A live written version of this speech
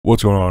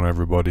What's going on,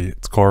 everybody?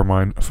 It's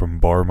Carmine from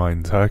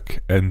Barmine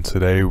Tech, and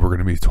today we're going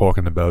to be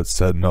talking about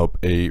setting up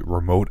a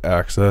remote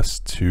access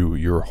to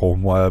your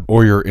Homelab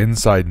or your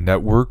inside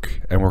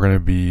network, and we're going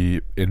to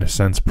be, in a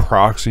sense,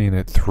 proxying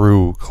it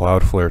through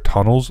Cloudflare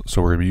tunnels.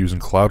 So we're going to be using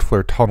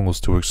Cloudflare tunnels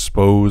to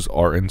expose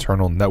our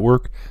internal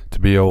network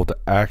to be able to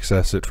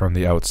access it from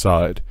the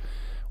outside.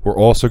 We're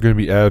also going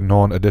to be adding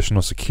on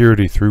additional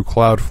security through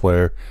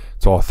Cloudflare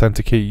to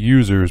authenticate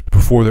users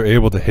before they're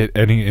able to hit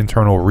any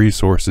internal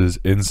resources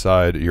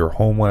inside your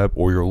Homelab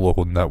or your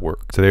local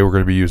network. Today we're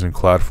going to be using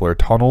Cloudflare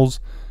tunnels,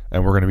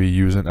 and we're going to be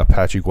using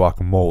Apache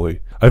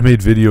Guacamole. I've made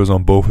videos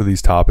on both of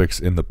these topics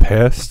in the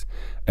past,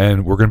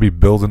 and we're going to be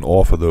building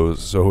off of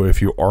those. So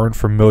if you aren't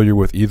familiar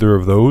with either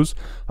of those,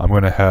 I'm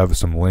going to have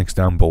some links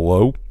down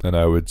below, and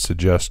I would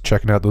suggest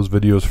checking out those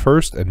videos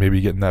first and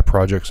maybe getting that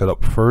project set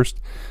up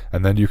first,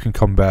 and then you can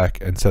come back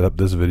and set up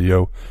this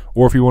video.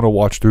 Or if you want to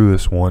watch through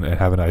this one and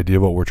have an idea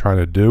of what we're trying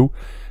to do,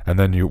 and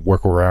then you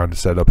work around to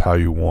set up how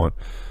you want.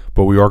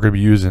 But we are going to be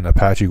using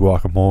Apache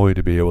Guacamole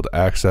to be able to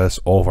access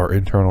all of our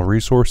internal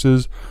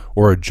resources,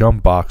 or a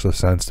jump box of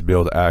sense to be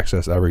able to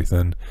access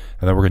everything.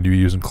 And then we're going to be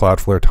using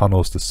Cloudflare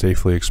tunnels to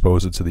safely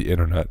expose it to the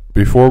internet.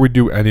 Before we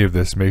do any of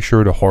this, make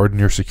sure to harden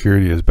your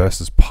security as best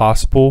as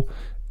possible.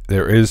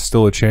 There is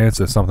still a chance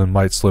that something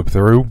might slip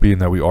through, being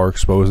that we are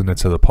exposing it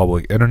to the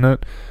public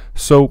internet.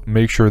 So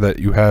make sure that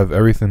you have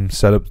everything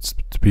set up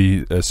to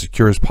be as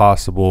secure as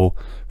possible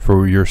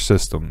for your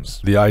systems.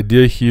 The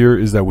idea here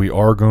is that we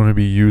are going to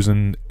be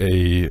using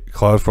a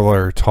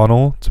Cloudflare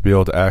tunnel to be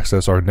able to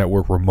access our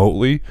network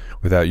remotely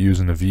without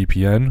using a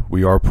VPN.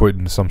 We are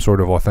putting some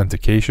sort of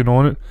authentication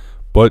on it,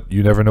 but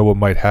you never know what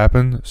might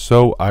happen,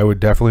 so I would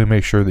definitely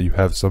make sure that you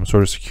have some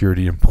sort of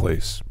security in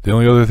place. The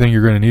only other thing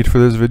you're going to need for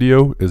this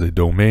video is a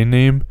domain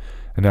name,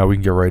 and now we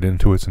can get right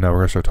into it. So now we're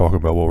going to start talking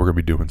about what we're going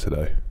to be doing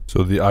today.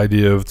 So the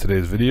idea of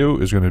today's video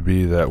is going to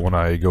be that when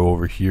I go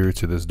over here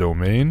to this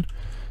domain,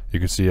 you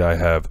can see I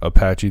have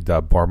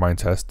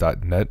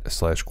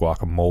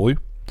apache.barminetest.net/guacamole.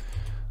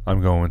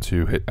 I'm going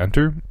to hit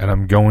enter, and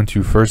I'm going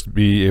to first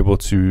be able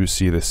to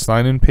see the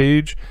sign-in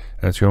page,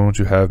 and it's going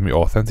to have me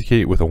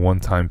authenticate with a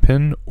one-time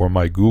PIN or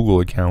my Google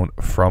account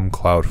from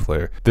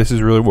Cloudflare. This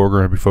is really what we're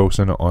going to be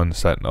focusing on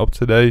setting up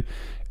today,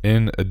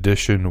 in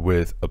addition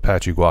with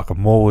Apache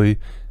Guacamole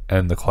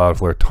and the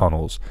Cloudflare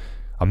tunnels.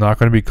 I'm not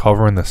going to be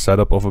covering the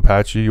setup of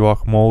Apache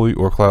Guacamole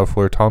or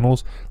Cloudflare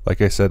tunnels.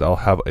 Like I said, I'll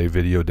have a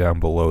video down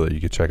below that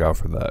you can check out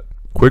for that.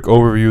 Quick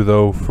overview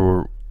though,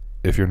 for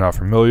if you're not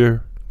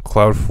familiar,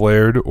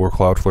 Cloudflare or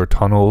Cloudflare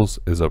tunnels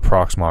is a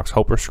Proxmox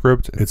helper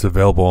script. It's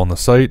available on the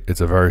site.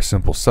 It's a very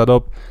simple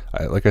setup.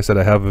 Like I said,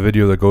 I have a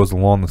video that goes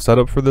along the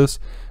setup for this,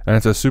 and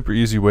it's a super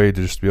easy way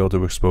to just be able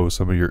to expose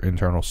some of your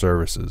internal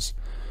services.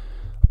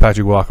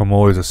 Apache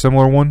Guacamole is a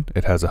similar one.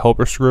 It has a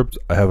helper script.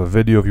 I have a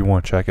video if you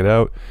want to check it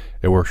out.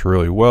 It works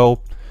really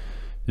well.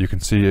 You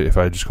can see if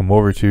I just come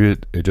over to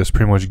it, it just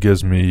pretty much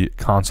gives me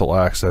console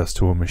access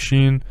to a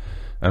machine,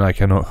 and I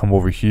can come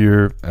over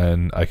here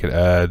and I can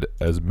add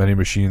as many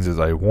machines as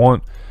I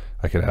want.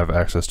 I can have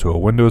access to a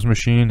Windows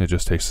machine. It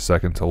just takes a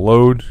second to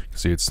load. You can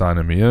see it's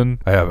signing me in.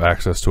 I have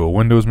access to a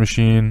Windows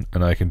machine,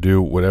 and I can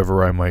do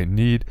whatever I might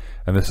need.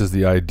 And this is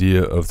the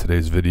idea of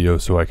today's video,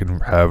 so I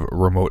can have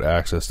remote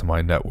access to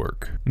my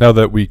network. Now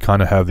that we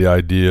kind of have the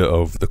idea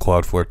of the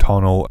Cloudflare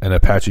tunnel and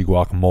Apache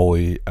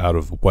Guacamole out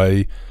of the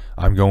way,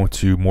 I'm going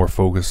to more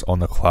focus on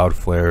the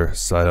Cloudflare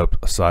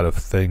side of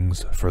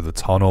things for the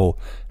tunnel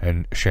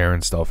and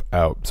sharing stuff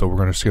out. So we're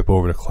going to skip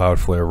over to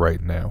Cloudflare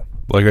right now.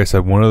 Like I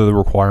said, one of the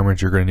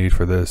requirements you're going to need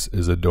for this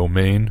is a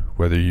domain,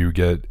 whether you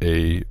get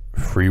a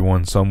free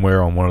one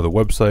somewhere on one of the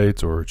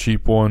websites or a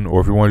cheap one,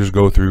 or if you want to just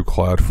go through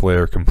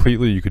Cloudflare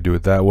completely, you could do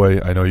it that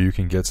way. I know you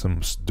can get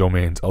some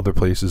domains other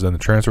places and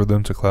transfer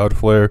them to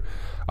Cloudflare.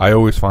 I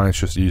always find it's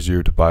just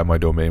easier to buy my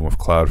domain with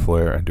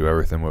Cloudflare and do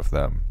everything with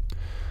them.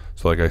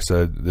 So like I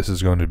said, this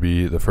is going to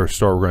be the first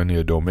start. We're going to need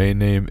a domain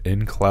name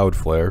in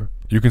Cloudflare.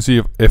 You can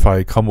see if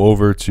I come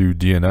over to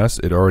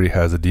DNS, it already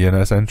has a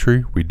DNS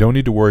entry. We don't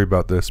need to worry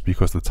about this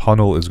because the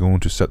tunnel is going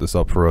to set this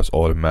up for us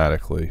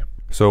automatically.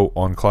 So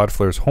on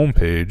Cloudflare's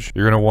homepage,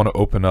 you're going to want to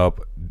open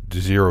up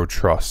Zero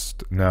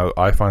Trust. Now,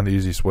 I find the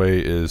easiest way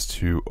is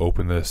to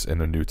open this in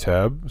a new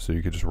tab. So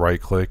you can just right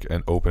click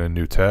and open a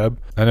new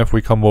tab. And if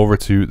we come over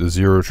to the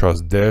Zero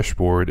Trust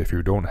dashboard, if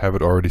you don't have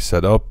it already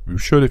set up, you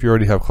should if you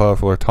already have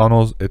Cloudflare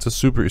tunnels. It's a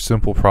super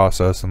simple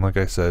process. And like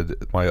I said,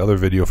 my other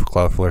video for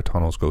Cloudflare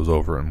tunnels goes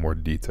over in more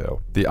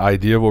detail. The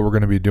idea of what we're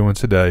going to be doing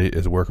today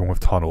is working with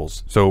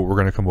tunnels. So we're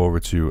going to come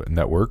over to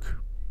Network.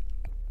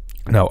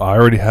 Now, I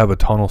already have a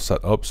tunnel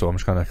set up, so I'm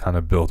just going to kind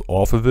of build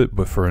off of it.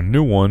 But for a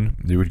new one,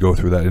 you would go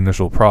through that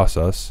initial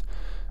process,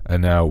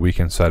 and now we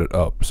can set it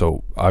up.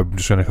 So I'm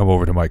just going to come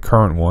over to my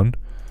current one.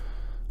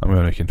 I'm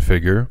going to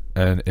configure,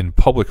 and in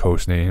public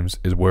host names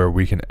is where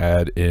we can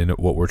add in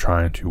what we're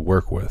trying to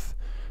work with.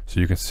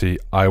 So you can see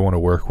I want to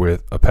work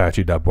with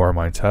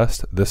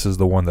apache.barminetest. This is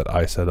the one that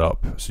I set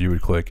up. So you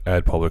would click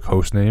add public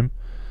host name,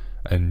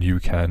 and you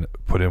can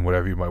put in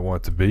whatever you might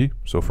want it to be.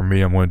 So for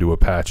me, I'm going to do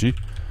Apache.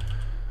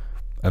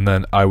 and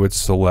then I would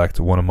select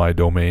one of my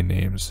domain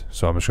names.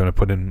 So I'm just going to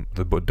put in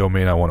the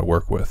domain I want to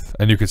work with.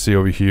 And you can see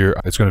over here,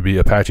 it's going to be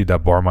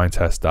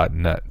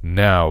apache.barminetest.net.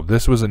 Now,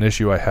 this was an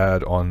issue I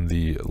had on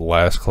the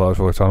last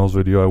Cloudflare tunnels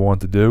video I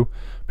wanted to do,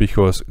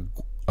 because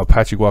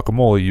Apache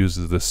Guacamole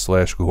uses this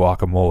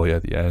 /guacamole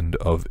at the end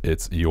of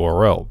its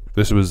URL.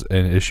 This was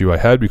an issue I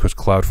had because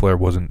Cloudflare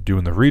wasn't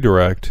doing the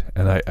redirect,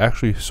 and I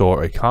actually saw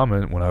a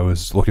comment when I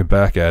was looking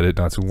back at it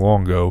not too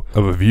long ago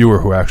of a viewer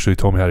who actually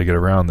told me how to get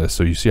around this.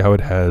 So you see how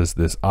it has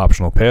this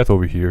optional path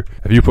over here.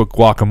 If you put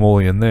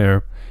guacamole in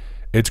there,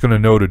 it's going to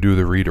know to do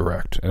the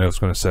redirect, and it's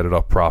going to set it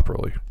up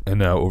properly. And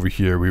now over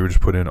here, we would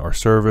just put in our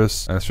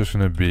service, and it's just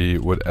going to be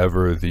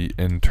whatever the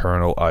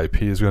internal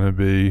IP is going to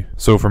be.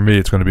 So for me,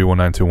 it's going to be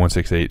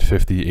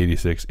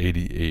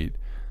 192.168.50.86.88.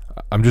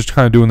 I'm just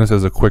kind of doing this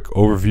as a quick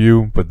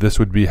overview, but this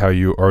would be how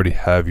you already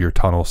have your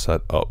tunnel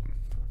set up.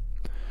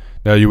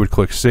 Now you would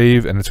click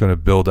save, and it's going to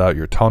build out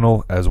your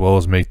tunnel as well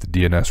as make the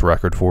DNS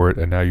record for it,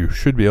 and now you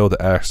should be able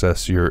to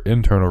access your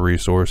internal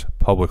resource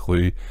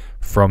publicly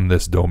from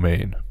this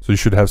domain. So you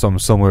should have something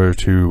similar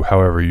to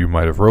however you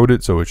might have wrote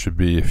it. So it should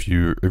be, if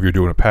you're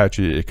doing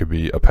Apache, it could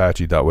be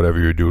apache.whatever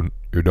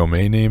your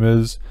domain name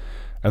is.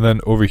 And then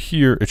over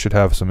here, it should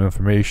have some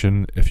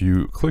information. If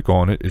you click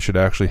on it, it should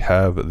actually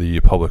have the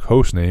public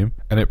host name,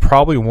 and it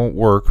probably won't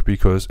work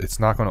because it's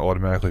not going to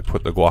automatically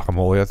put the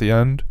guacamole at the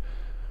end.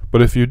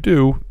 But if you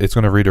do, it's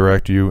going to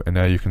redirect you, and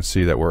now you can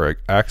see that we're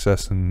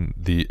accessing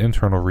the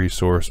internal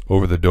resource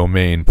over the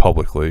domain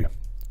publicly.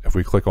 If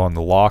we click on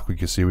the lock, we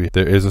can see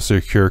there is a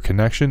secure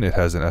connection. It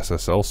has an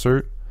SSL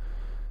cert,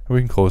 and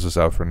we can close this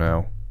out for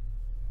now.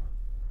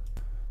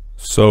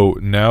 So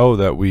now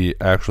that we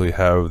actually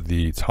have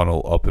the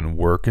tunnel up and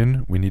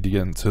working, we need to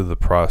get into the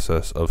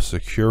process of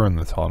securing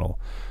the tunnel.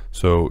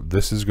 So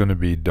this is going to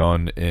be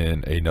done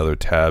in another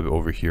tab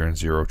over here in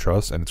Zero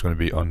Trust, and it's going to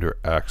be under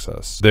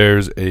access.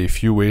 There's a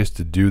few ways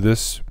to do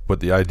this, but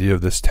the idea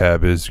of this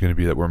tab is going to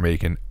be that we're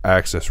making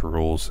access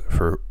rules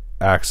for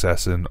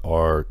accessing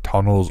our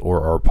tunnels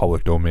or our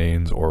public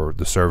domains or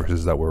the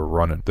services that we're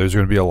running. There's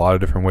going to be a lot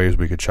of different ways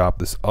we could chop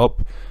this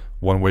up.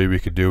 One way we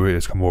could do it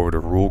is come over to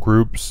rule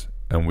groups,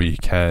 and we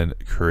can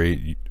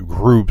create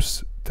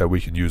groups that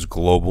we can use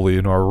globally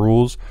in our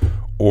rules,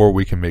 or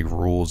we can make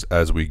rules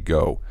as we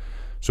go.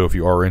 So if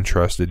you are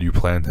interested, you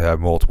plan to have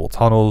multiple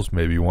tunnels,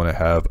 maybe you want to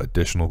have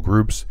additional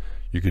groups,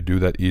 you could do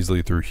that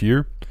easily through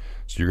here.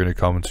 So you're going to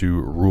come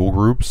to rule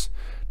groups.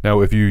 Now,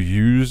 if you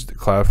used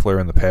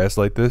Cloudflare in the past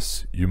like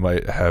this, you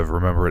might have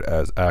remembered it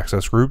as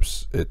access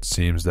groups. It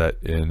seems that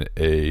in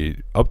a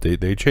update,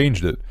 they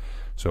changed it.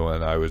 So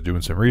when I was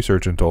doing some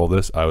research into all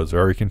this, I was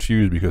very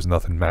confused because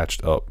nothing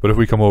matched up. But if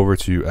we come over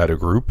to add a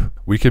group,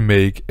 we can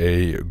make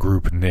a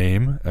group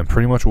name, and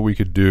pretty much what we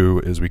could do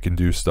is we can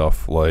do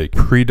stuff like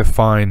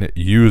predefine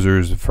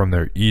users from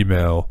their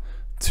email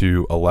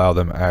to allow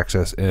them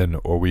access in,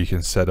 or we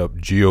can set up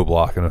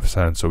geo-block in a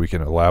sense so we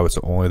can allow it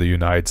so only the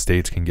United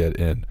States can get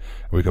in.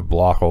 We could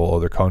block all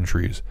other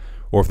countries.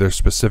 Or if there's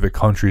specific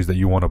countries that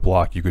you want to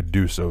block, you could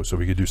do so. So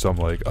we could do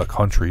something like a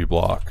country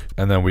block.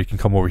 And then we can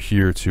come over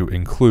here to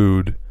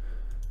include,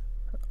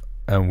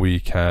 and we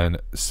can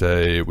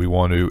say we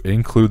want to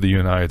include the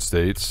United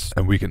States,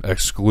 and we can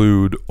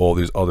exclude all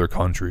these other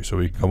countries. So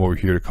we can come over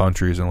here to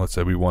countries, and let's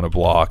say we want to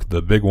block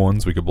the big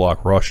ones. We could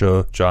block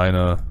Russia,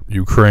 China,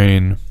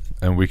 Ukraine,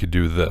 and we could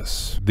do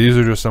this. These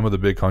are just some of the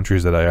big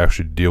countries that I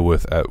actually deal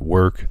with at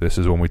work. This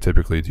is when we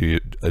typically do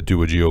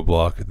a geo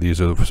block. These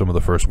are some of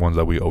the first ones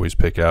that we always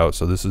pick out.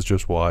 So this is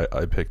just why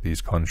I pick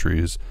these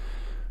countries,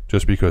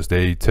 just because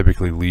they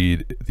typically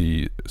lead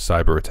the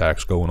cyber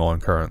attacks going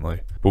on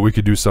currently. But we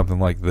could do something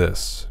like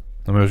this.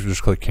 I'm going to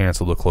just click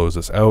cancel to close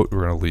this out.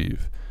 We're going to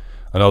leave.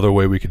 Another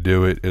way we could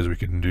do it is we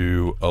can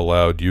do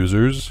allowed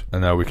users, and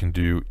now we can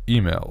do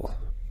email.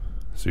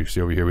 So you can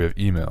see over here we have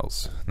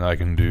emails. Now I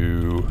can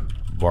do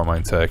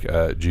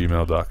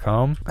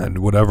barminetech@gmail.com and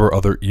whatever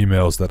other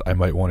emails that I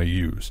might want to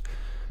use.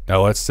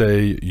 Now let's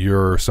say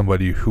you're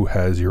somebody who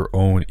has your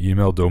own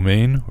email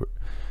domain.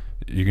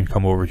 You can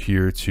come over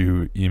here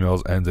to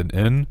emails ending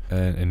in,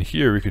 and in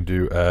here we can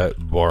do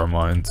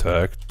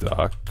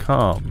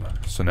 @barminetech.com.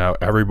 So now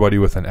everybody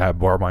with an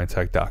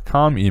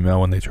 @barminetech.com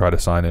email, when they try to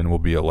sign in, will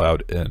be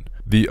allowed in.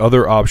 The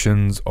other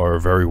options are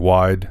very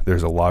wide.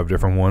 There's a lot of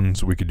different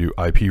ones. We could do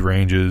IP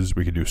ranges,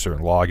 we could do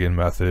certain login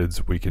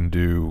methods, we can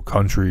do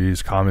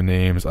countries, common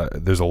names,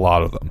 there's a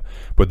lot of them.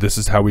 But this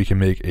is how we can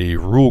make a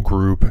rule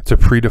group to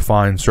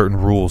predefine certain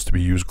rules to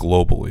be used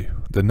globally.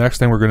 The next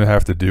thing we're going to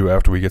have to do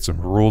after we get some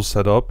rules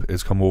set up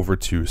is come over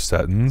to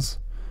settings.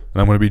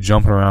 And I'm going to be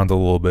jumping around a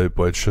little bit,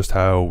 but it's just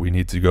how we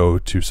need to go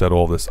to set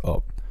all this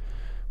up.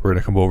 We're going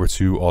to come over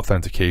to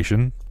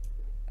authentication.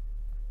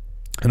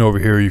 And over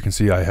here you can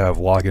see I have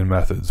login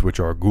methods, which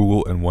are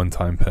Google and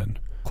one-time PIN.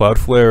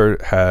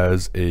 Cloudflare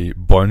has a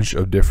bunch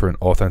of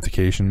different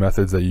authentication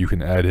methods that you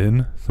can add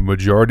in. The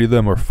majority of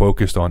them are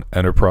focused on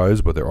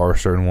enterprise, but there are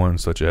certain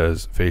ones such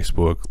as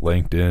Facebook,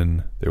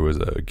 LinkedIn, there was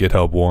a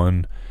GitHub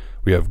one.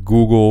 We have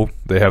Google,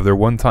 they have their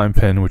one-time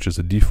PIN, which is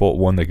a default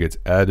one that gets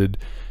added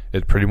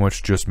It pretty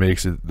much just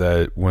makes it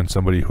that when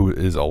somebody who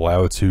is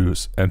allowed to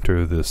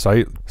enter the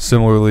site,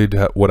 similarly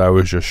to what I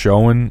was just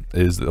showing,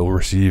 is they'll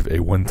receive a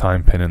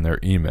one-time PIN in their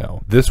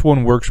email. This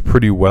one works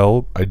pretty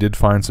well. I did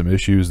find some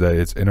issues that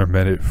it's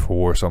intermittent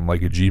for something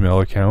like a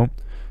Gmail account.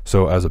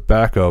 So as a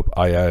backup,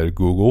 I added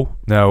Google.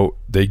 Now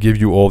they give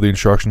you all the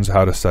instructions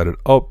how to set it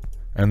up,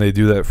 and they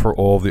do that for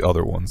all the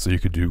other ones. So you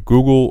could do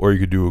Google, or you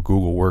could do a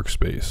Google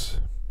Workspace.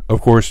 Of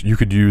course, you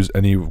could use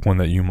any one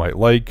that you might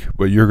like,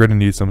 but you're going to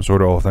need some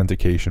sort of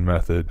authentication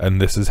method,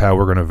 and this is how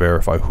we're going to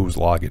verify who's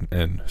logging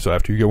in. So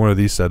after you get one of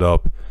these set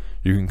up,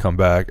 you can come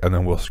back and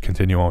then we'll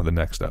continue on with the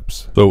next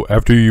steps. So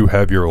after you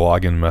have your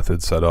login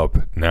method set up,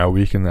 now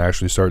we can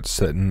actually start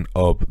setting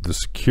up the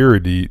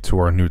security to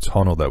our new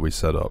tunnel that we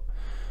set up.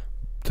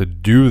 To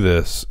do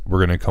this,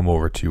 we're going to come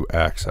over to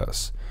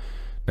access.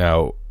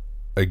 Now,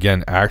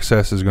 again,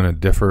 access is going to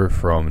differ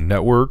from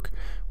network.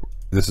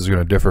 This is going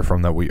to differ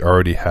from that we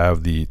already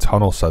have the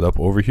tunnel set up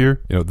over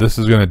here. This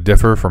is going to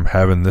differ from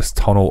having this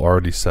tunnel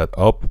already set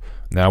up.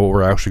 Now what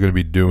we're actually going to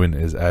be doing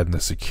is adding the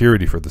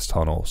security for this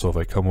tunnel. So if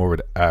I come over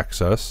to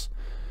access,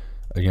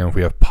 again, if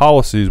we have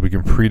policies, we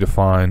can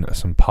predefine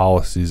some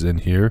policies in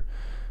here.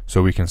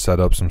 So we can set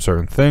up some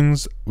certain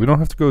things. We don't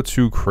have to go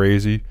too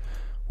crazy.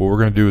 What we're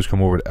going to do is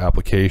come over to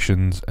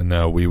applications, and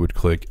now we would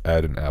click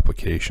add an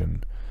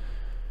application.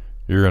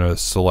 You're going to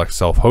select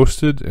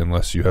self-hosted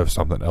unless you have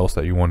something else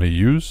that you want to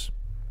use.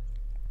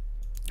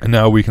 And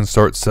now we can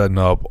start setting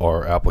up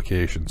our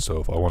application.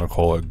 So if I want to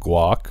call it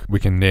Guac, we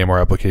can name our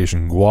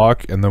application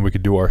Guac, and then we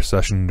could do our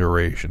session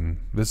duration.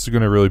 This is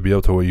going to really be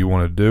up to what you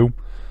want to do.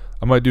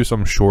 I might do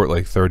something short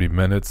like 30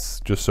 minutes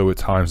just so it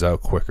times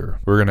out quicker.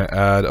 We're going to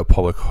add a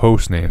public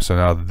host name. So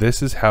now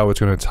this is how it's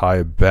going to tie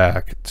it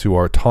back to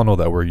our tunnel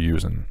that we're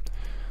using.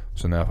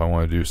 So now if I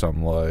want to do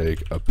something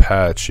like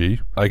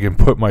Apache, I can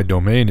put my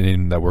domain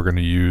in that we're going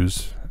to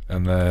use,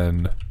 and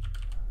then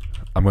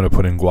I'm going to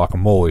put in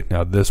Guacamole.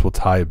 Now this will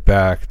tie it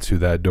back to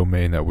that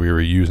domain that we were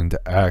using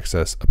to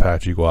access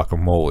Apache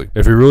Guacamole.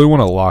 If you really want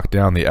to lock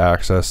down the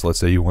access, let's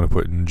say you want to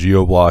put in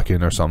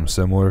geo-blocking or something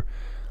similar,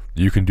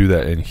 you can do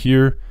that in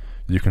here.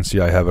 You can see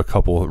I have a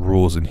couple of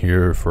rules in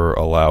here for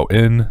allow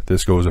in.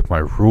 This goes with my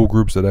rule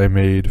groups that I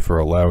made for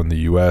allowing the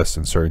US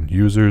and certain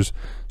users.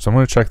 So I'm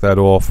going to check that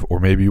off, or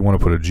maybe you want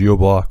to put a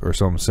geo-block or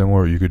something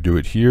similar, you could do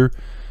it here.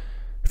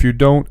 If you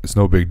don't, it's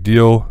no big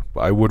deal,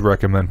 but I would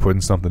recommend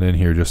putting something in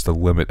here just to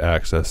limit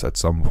access at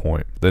some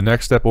point. The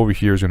next step over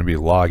here is going to be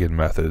login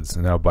methods.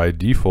 Now by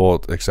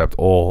default, accept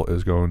all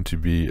is going to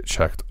be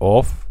checked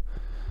off.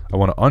 I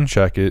want to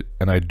uncheck it,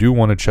 and I do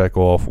want to check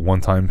off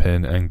one-time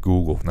PIN and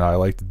Google. Now I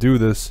like to do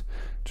this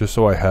just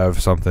so I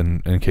have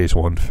something in case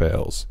one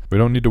fails. We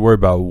don't need to worry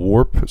about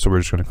warp, so we're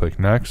just going to click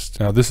next.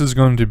 Now this is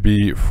going to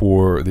be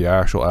for the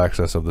actual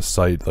access of the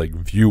site, like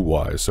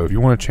view-wise. So if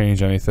you want to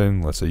change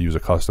anything, let's say use a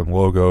custom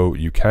logo,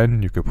 you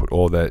could put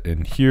all that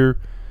in here.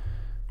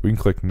 We can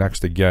click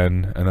next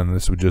again, and then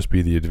this would just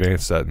be the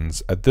advanced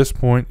settings. At this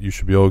point, you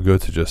should be all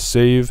good to just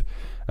save,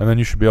 and then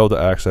you should be able to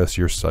access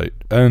your site.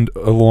 And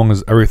as long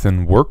as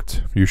everything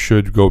worked, you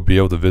should be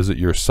able to visit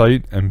your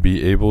site and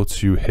be able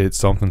to hit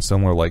something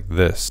similar like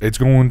this. It's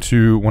going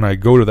to, when I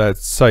go to that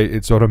site,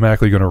 it's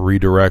automatically going to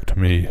redirect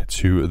me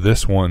to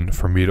this one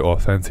for me to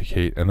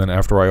authenticate. And then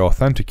after I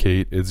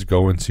authenticate, it's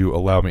going to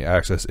allow me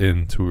access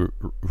to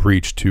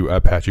reach to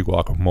Apache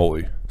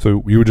Guacamole.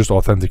 So you would just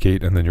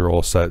authenticate and then you're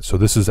all set. So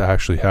this is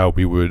actually how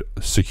we would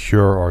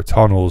secure our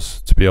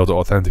tunnels to be able to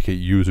authenticate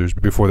users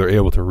before they're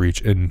able to reach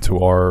into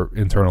our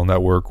internal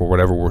network or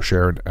whatever we're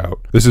sharing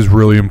out. This is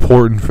really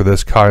important for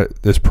this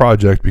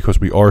project because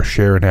we are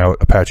sharing out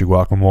Apache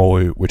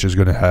Guacamole, which is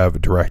going to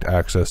have direct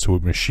access to a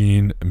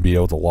machine and be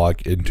able to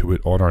log into it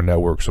on our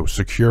network. So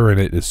securing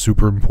it is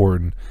super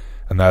important.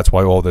 And that's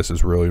why all this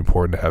is really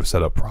important to have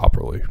set up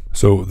properly.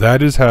 So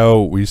that is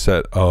how we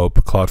set up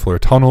Cloudflare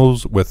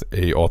tunnels with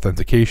a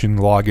authentication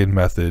login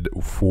method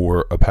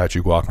for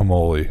Apache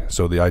Guacamole.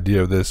 So the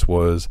idea of this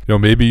was,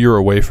 maybe you're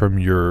away from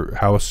your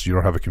house, you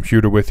don't have a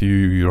computer with you,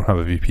 you don't have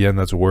a VPN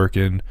that's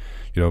working.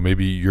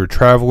 Maybe you're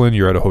traveling,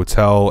 you're at a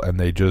hotel, and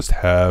they just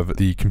have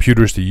the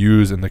computers to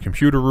use in the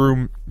computer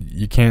room.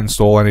 You can't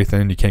install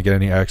anything, you can't get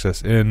any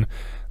access in.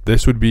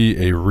 This would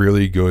be a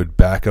really good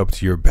backup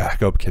to your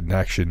backup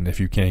connection if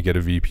you can't get a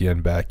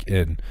VPN back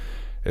in.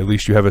 At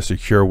least you have a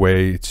secure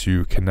way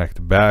to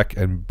connect back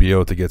and be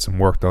able to get some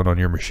work done on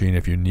your machine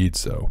if you need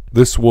so.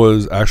 This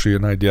was actually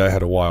an idea I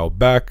had a while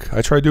back.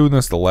 I tried doing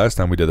this the last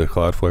time we did the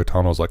Cloudflare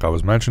tunnels like I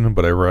was mentioning,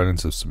 but I ran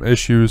into some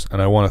issues,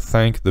 and I want to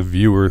thank the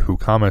viewer who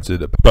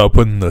commented about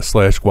putting the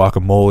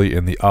 /guacamole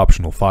in the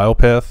optional file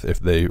path. If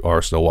they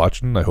are still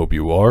watching, I hope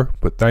you are,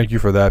 but thank you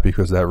for that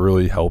because that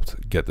really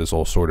helped get this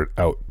all sorted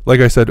out.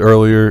 Like I said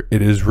earlier,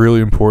 it is really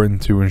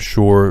important to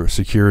ensure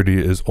security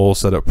is all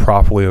set up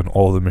properly on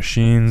all the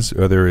machines,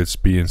 whether it's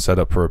being set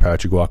up for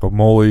Apache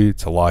Guacamole,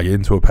 to log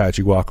into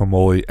Apache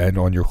Guacamole, and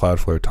on your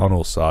Cloudflare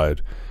tunnel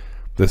side.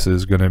 This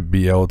is going to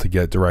be able to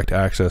get direct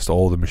access to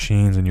all the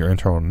machines in your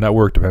internal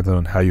network, depending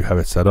on how you have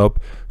it set up.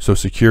 So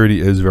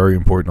security is very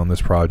important on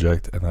this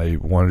project, and I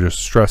want to just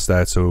stress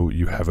that so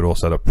you have it all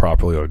set up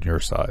properly on your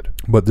side.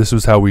 But this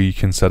is how we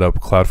can set up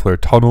Cloudflare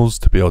tunnels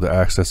to be able to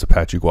access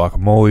Apache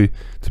Guacamole,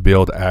 to be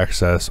able to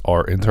access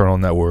our internal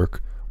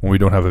network when we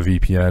don't have a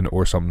VPN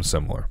or something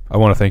similar. I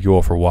want to thank you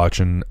all for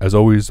watching. As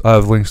always, I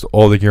have links to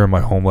all the gear in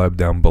my Homelab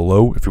down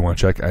below if you want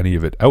to check any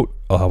of it out.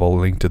 I'll have a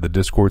link to the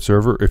Discord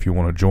server if you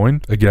want to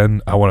join.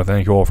 Again, I want to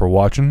thank you all for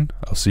watching.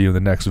 I'll see you in the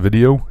next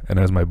video, and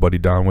as my buddy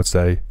Don would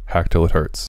say, hack till it hurts.